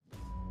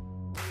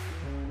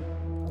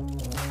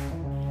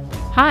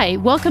Hi,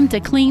 welcome to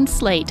Clean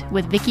Slate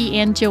with Vicki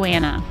and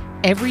Joanna.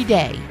 Every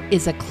day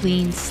is a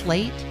clean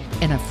slate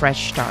and a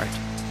fresh start.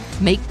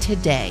 Make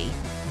today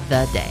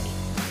the day.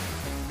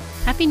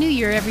 Happy New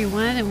Year,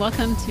 everyone, and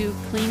welcome to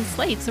Clean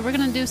Slate. So we're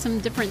going to do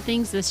some different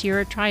things this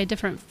year, try a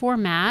different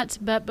format.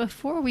 But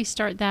before we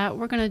start that,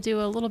 we're going to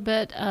do a little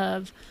bit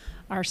of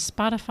our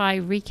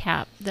Spotify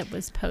recap that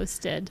was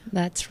posted.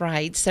 That's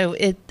right. So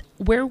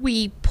where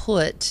we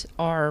put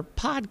our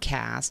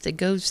podcast, it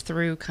goes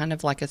through kind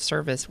of like a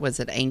service. Was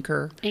it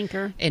Anchor?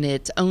 Anchor. And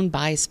it's owned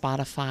by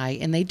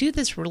Spotify. And they do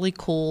this really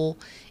cool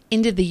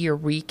end of the year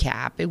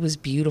recap. It was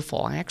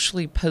beautiful. I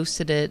actually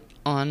posted it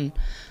on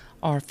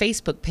our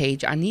Facebook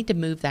page. I need to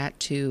move that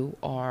to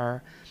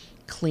our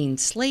Clean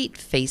Slate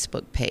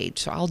Facebook page,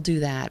 so I'll do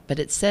that. But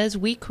it says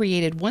we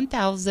created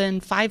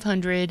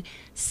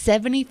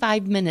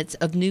 1,575 minutes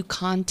of new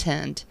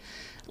content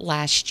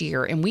last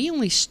year, and we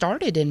only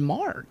started in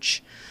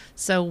March.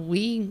 So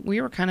we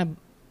were kind of,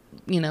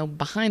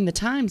 behind the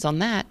times on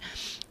that.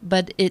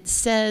 But it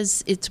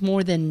says it's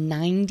more than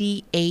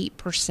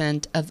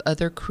 98% of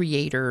other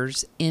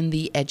creators in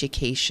the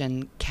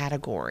education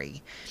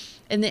category.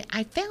 And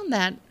I found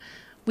that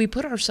we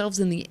put ourselves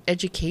in the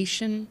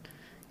education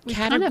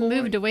category. Kind of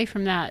moved away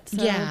from that.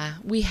 So. Yeah,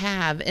 we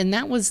have. And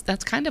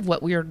that's kind of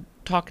what we are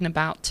talking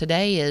about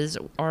today is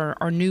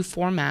our new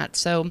format.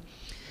 So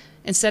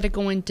instead of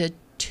going to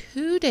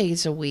 2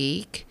 days a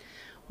week,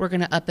 we're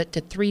going to up it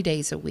to 3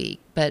 days a week,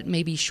 but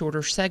maybe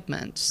shorter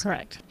segments.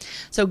 Correct.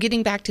 So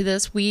getting back to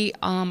this, we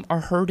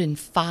are heard in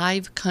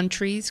 5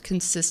 countries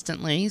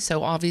consistently.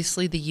 So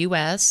obviously the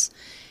U.S.,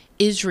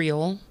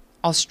 Israel,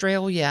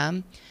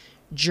 Australia,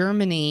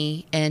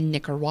 Germany, and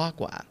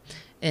Nicaragua.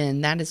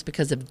 And that is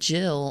because of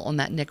Jill on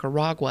that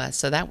Nicaragua.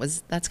 So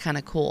that's kind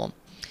of cool.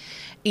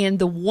 And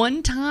the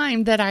one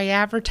time that I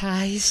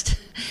advertised,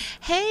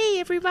 hey,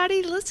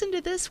 everybody, listen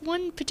to this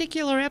one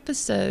particular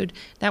episode,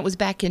 that was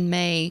back in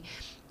May,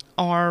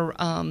 our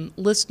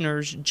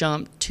listeners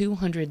jumped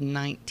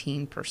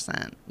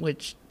 219%,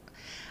 which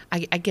I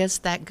guess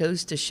that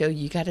goes to show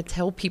you got to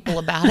tell people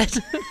about it.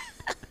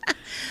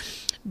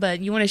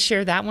 But you want to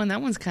share that one?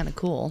 That one's kind of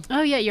cool.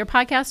 Oh, yeah. Your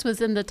podcast was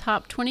in the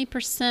top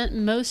 20%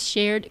 most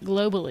shared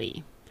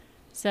globally.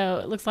 So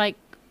it looks like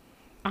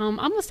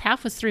almost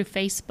half was through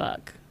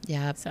Facebook.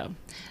 Yeah. So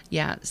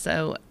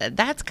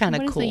that's kind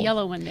of cool. What is the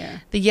yellow one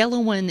there? The yellow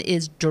one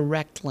is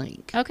direct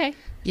link. Okay.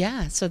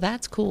 Yeah, so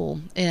that's cool.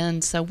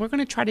 And so we're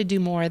going to try to do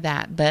more of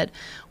that. But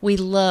we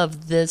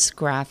love this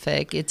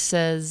graphic. It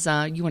says,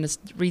 you want to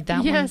read that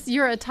one? Yes,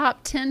 you're a top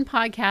 10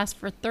 podcast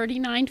for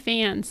 39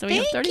 fans. So we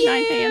have Thank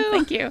 39 you. fans.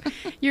 Thank you.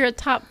 You're a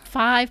top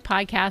 5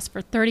 podcast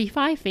for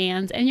 35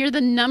 fans. And you're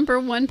the number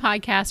 1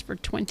 podcast for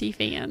 20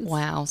 fans.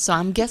 Wow. So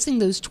I'm guessing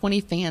those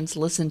 20 fans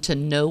listen to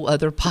no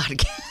other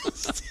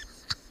podcast.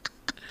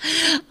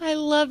 I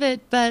love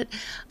it. But,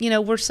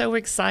 we're so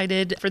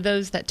excited for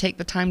those that take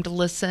the time to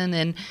listen.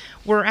 And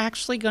we're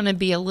actually going to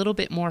be a little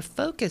bit more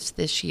focused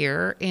this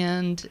year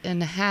and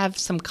have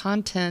some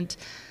content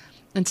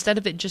instead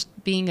of it just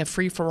being a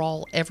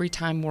free-for-all every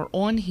time we're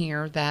on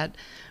here, that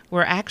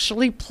we're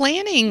actually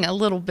planning a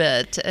little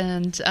bit.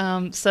 And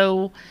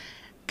so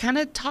kind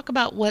of talk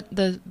about what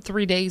the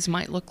 3 days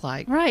might look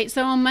like. Right.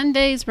 So on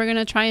Mondays, we're going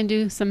to try and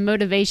do some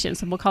motivation.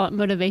 So we'll call it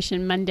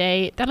Motivation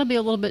Monday. That'll be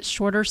a little bit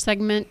shorter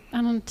segment,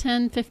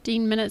 10,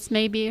 15 minutes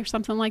maybe or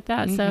something like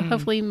that. Mm-hmm. So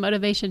hopefully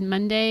Motivation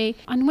Monday.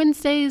 On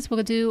Wednesdays,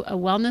 we'll do a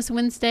Wellness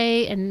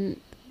Wednesday.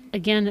 And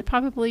again, it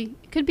probably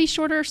could be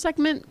shorter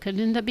segment, could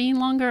end up being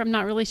longer. I'm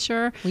not really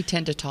sure. We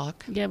tend to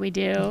talk. Yeah, we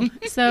do.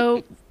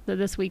 So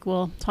this week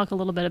we'll talk a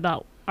little bit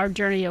about our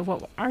journey of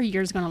what our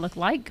year is going to look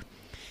like.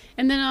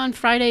 And then on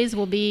Fridays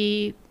will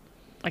be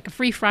like a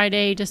free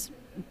Friday, just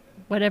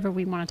whatever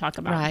we want to talk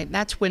about. Right.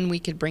 That's when we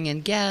could bring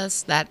in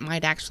guests that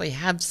might actually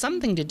have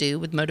something to do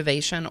with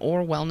motivation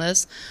or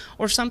wellness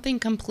or something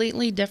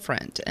completely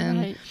different.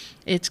 And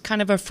it's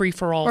kind of a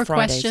free-for-all or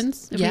Fridays.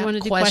 Questions. If we want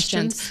to do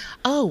questions.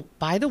 Oh,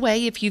 by the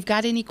way, if you've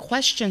got any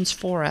questions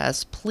for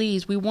us,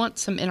 please, we want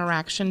some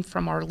interaction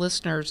from our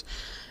listeners.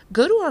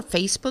 Go to our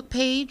Facebook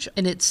page,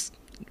 and it's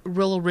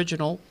real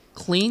original,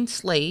 Clean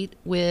Slate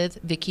with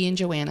Vicki and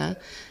Joanna.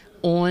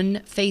 On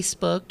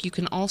Facebook. You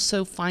can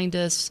also find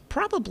us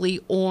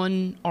probably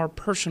on our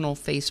personal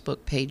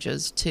Facebook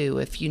pages too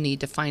if you need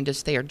to find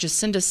us there. Just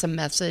send us a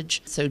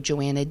message. So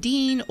Joanna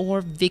Dean or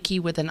Vicki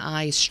with an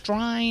I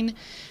Strine.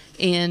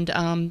 And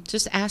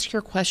just ask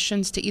your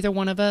questions to either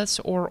one of us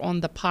or on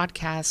the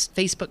podcast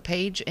Facebook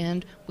page,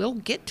 and we'll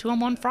get to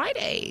them on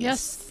Fridays.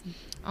 Yes.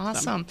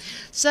 Awesome.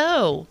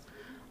 So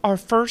our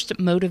first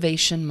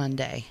Motivation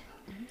Monday.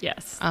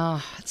 Yes.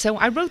 So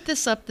I wrote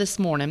this up this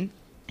morning.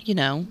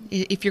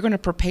 If you're going to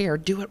prepare,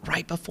 do it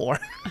right before.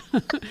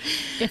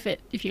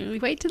 If you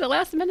wait to the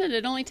last minute,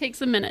 it only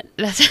takes a minute.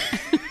 That's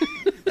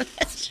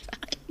right.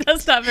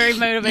 That's not very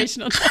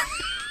motivational.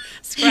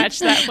 Scratch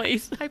that,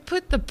 please. I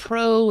put the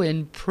pro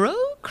in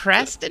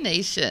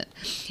procrastination.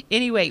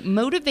 Anyway,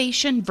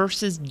 motivation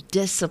versus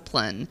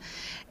discipline.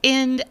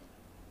 And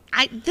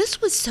This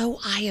was so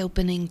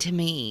eye-opening to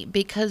me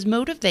because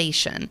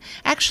motivation,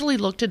 actually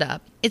looked it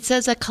up. It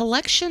says a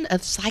collection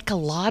of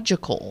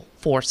psychological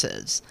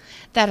forces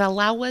that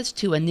allow us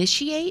to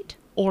initiate,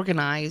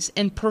 organize,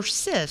 and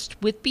persist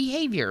with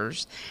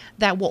behaviors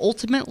that will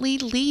ultimately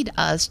lead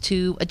us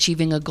to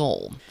achieving a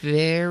goal.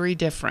 Very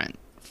different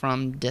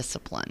from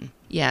discipline.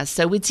 Yeah,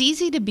 so it's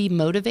easy to be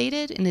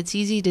motivated and it's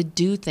easy to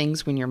do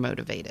things when you're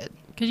motivated.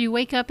 Because you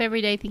wake up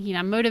every day thinking,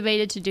 I'm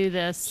motivated to do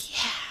this.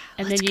 Yeah.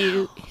 And then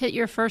you hit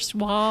your first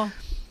wall,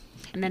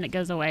 and then it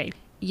goes away.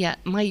 Yeah,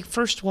 my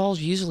first wall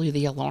is usually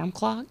the alarm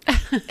clock.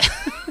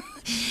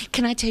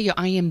 Can I tell you,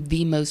 I am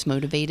the most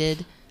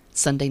motivated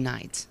Sunday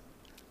nights.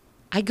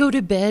 I go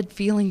to bed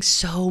feeling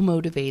so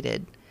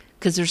motivated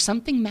because there's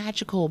something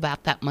magical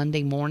about that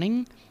Monday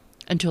morning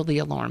until the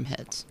alarm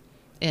hits.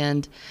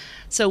 And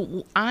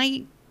so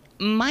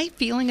my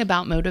feeling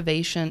about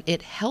motivation,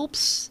 it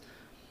helps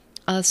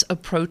us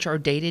approach our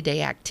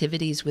day-to-day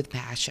activities with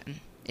passion.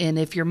 And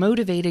if you're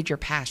motivated, you're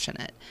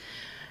passionate.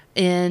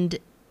 And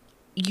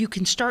you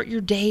can start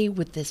your day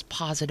with this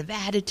positive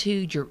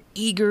attitude. You're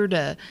eager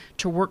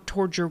to work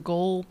towards your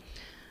goal.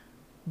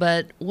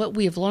 But what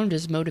we have learned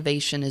is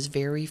motivation is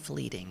very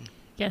fleeting.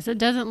 Yes, it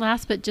doesn't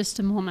last but just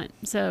a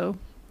moment. So,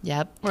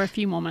 Yep. or a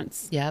few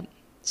moments. Yep.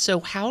 So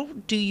how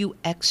do you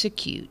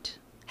execute?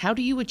 How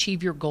do you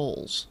achieve your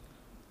goals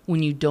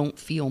when you don't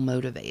feel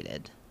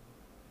motivated?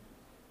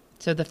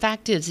 So the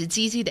fact is, it's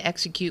easy to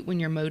execute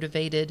when you're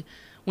motivated.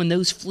 When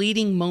those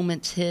fleeting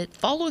moments hit,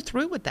 follow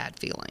through with that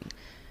feeling.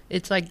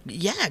 It's like,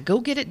 yeah, go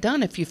get it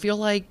done. If you feel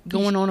like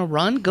going on a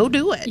run, go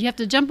do it. You have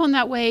to jump on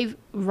that wave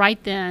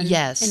right then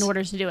Yes. in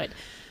order to do it.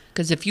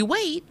 Because if you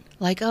wait,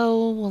 like,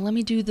 oh, well, let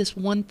me do this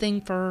one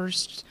thing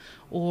first,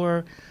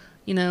 or,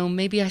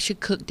 maybe I should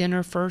cook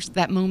dinner first,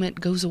 that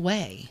moment goes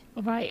away.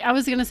 Right. I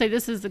was going to say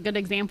this is a good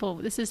example.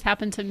 This has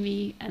happened to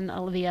me and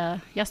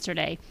Olivia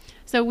yesterday.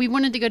 So we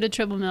wanted to go to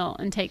Tribble Mill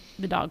and take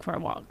the dog for a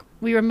walk.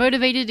 We were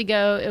motivated to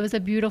go. It was a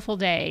beautiful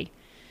day.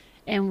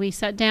 And we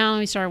sat down and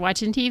we started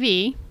watching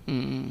TV.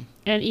 And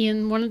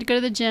Ian wanted to go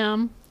to the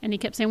gym. And he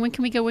kept saying, when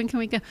can we go? When can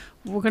we go?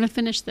 We're going to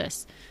finish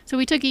this. So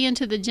we took Ian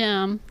to the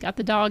gym, got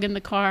the dog in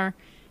the car,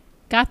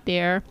 got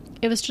there.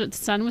 The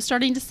sun was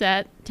starting to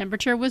set.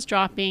 Temperature was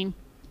dropping.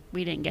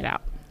 We didn't get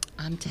out.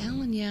 I'm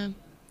telling you.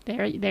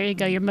 There you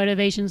go. Your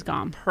motivation's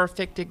gone.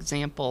 Perfect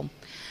example.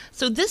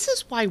 So this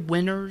is why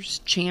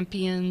winners,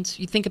 champions,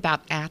 you think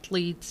about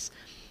athletes,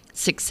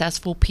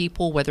 successful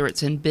people, whether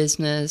it's in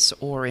business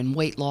or in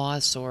weight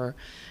loss or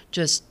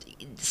just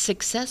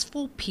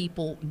successful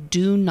people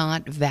do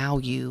not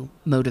value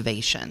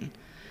motivation.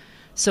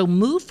 So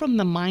move from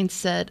the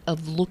mindset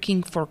of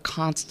looking for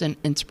constant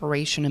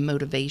inspiration and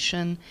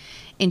motivation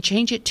and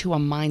change it to a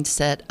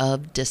mindset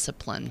of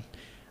discipline.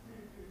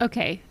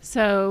 Okay,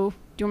 so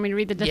do you want me to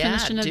read the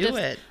definition of do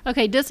it.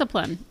 Okay,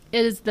 discipline.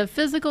 It is the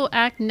physical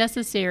act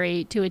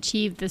necessary to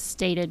achieve the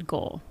stated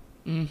goal.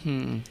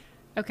 Mm-hmm.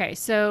 Okay,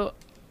 so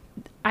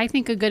I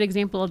think a good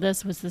example of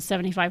this was the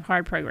 75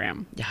 Hard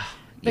program. Yeah.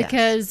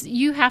 Because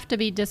you have to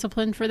be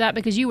disciplined for that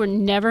because you were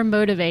never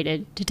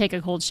motivated to take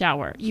a cold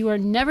shower. You were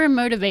never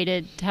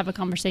motivated to have a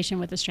conversation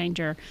with a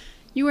stranger.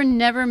 You were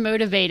never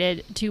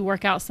motivated to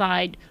work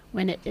outside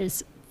when it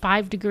is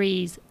 5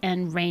 degrees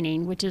and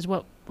raining, which is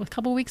what, a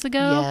couple weeks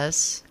ago?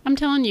 Yes. I'm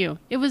telling you,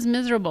 it was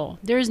miserable.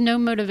 There is no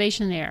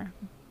motivation there.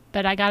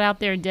 But I got out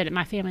there and did it.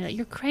 My family like,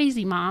 you're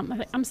crazy,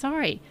 Mom. I'm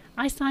sorry.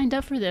 I signed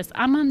up for this.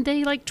 I'm on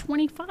day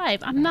 25.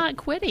 I'm not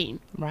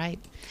quitting. Right.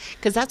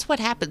 Because that's what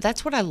happened.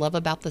 That's what I love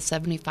about the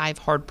 75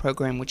 Hard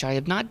program, which I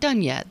have not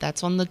done yet.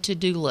 That's on the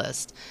to-do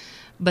list.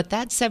 But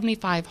that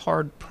 75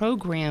 Hard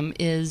program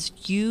is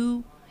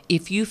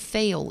if you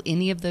fail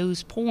any of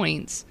those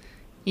points,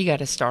 you got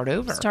to start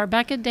over. Start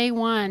back at day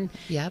 1.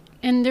 Yep.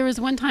 And there was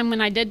one time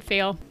when I did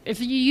fail. If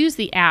you use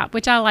the app,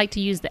 which I like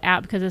to use the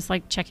app because it's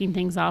like checking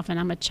things off, and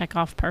I'm a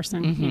check-off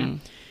person, Mm-hmm.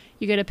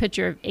 You get a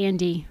picture of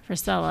Andy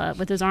Frisella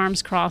with his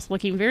arms crossed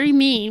looking very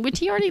mean, which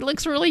he already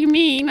looks really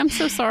mean. I'm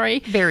so sorry.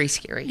 Very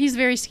scary. He's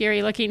very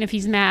scary looking if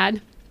he's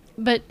mad.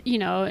 But,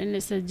 and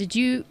it said, did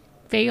you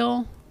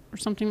fail or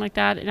something like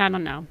that? And I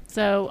don't know.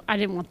 So I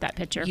didn't want that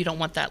picture. You don't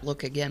want that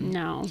look again.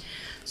 No.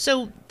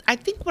 So I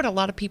think what a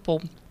lot of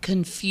people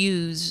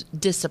confuse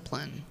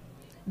discipline.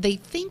 They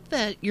think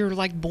that you're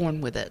like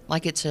born with it,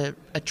 like it's a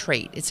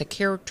trait. It's a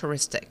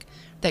characteristic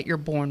that you're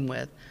born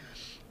with.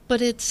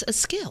 But it's a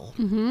skill.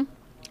 Mm-hmm.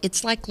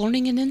 It's like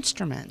learning an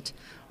instrument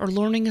or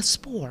learning a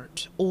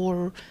sport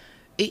or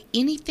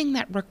anything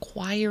that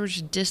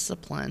requires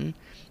discipline.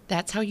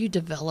 That's how you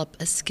develop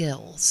a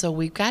skill. So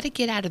we've got to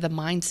get out of the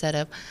mindset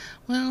of,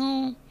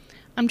 well,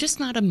 I'm just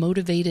not a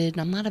motivated,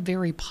 I'm not a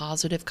very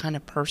positive kind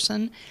of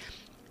person.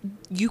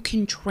 You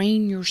can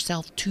train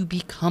yourself to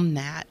become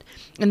that.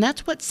 And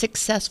that's what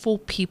successful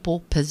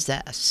people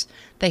possess.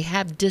 They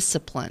have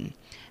discipline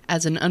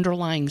as an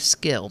underlying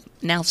skill.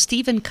 Now,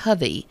 Stephen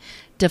Covey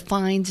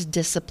defines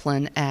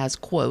discipline as,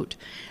 quote,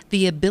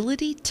 the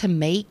ability to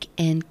make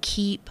and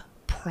keep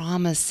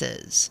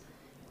promises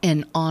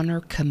and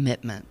honor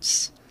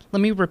commitments.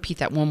 Let me repeat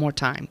that one more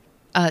time.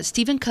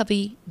 Stephen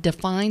Covey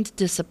defines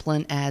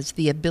discipline as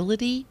the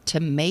ability to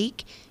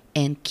make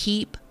and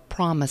keep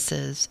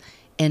promises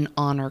and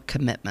honor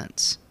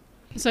commitments.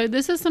 So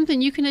this is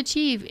something you can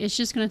achieve. It's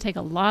just going to take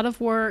a lot of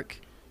work,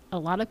 a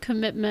lot of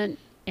commitment,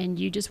 and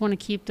you just want to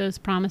keep those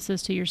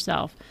promises to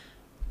yourself.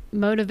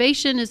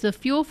 Motivation is the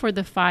fuel for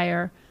the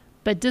fire,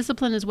 but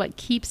discipline is what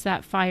keeps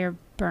that fire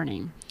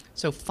burning.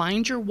 So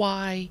find your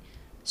why,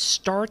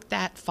 start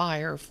that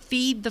fire,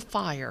 feed the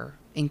fire,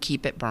 and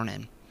keep it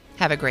burning.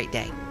 Have a great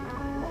day.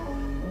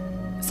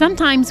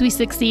 Sometimes we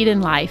succeed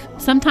in life,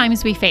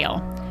 sometimes we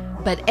fail.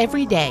 But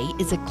every day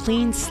is a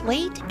clean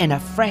slate and a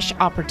fresh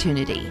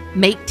opportunity.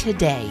 Make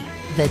today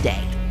the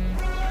day.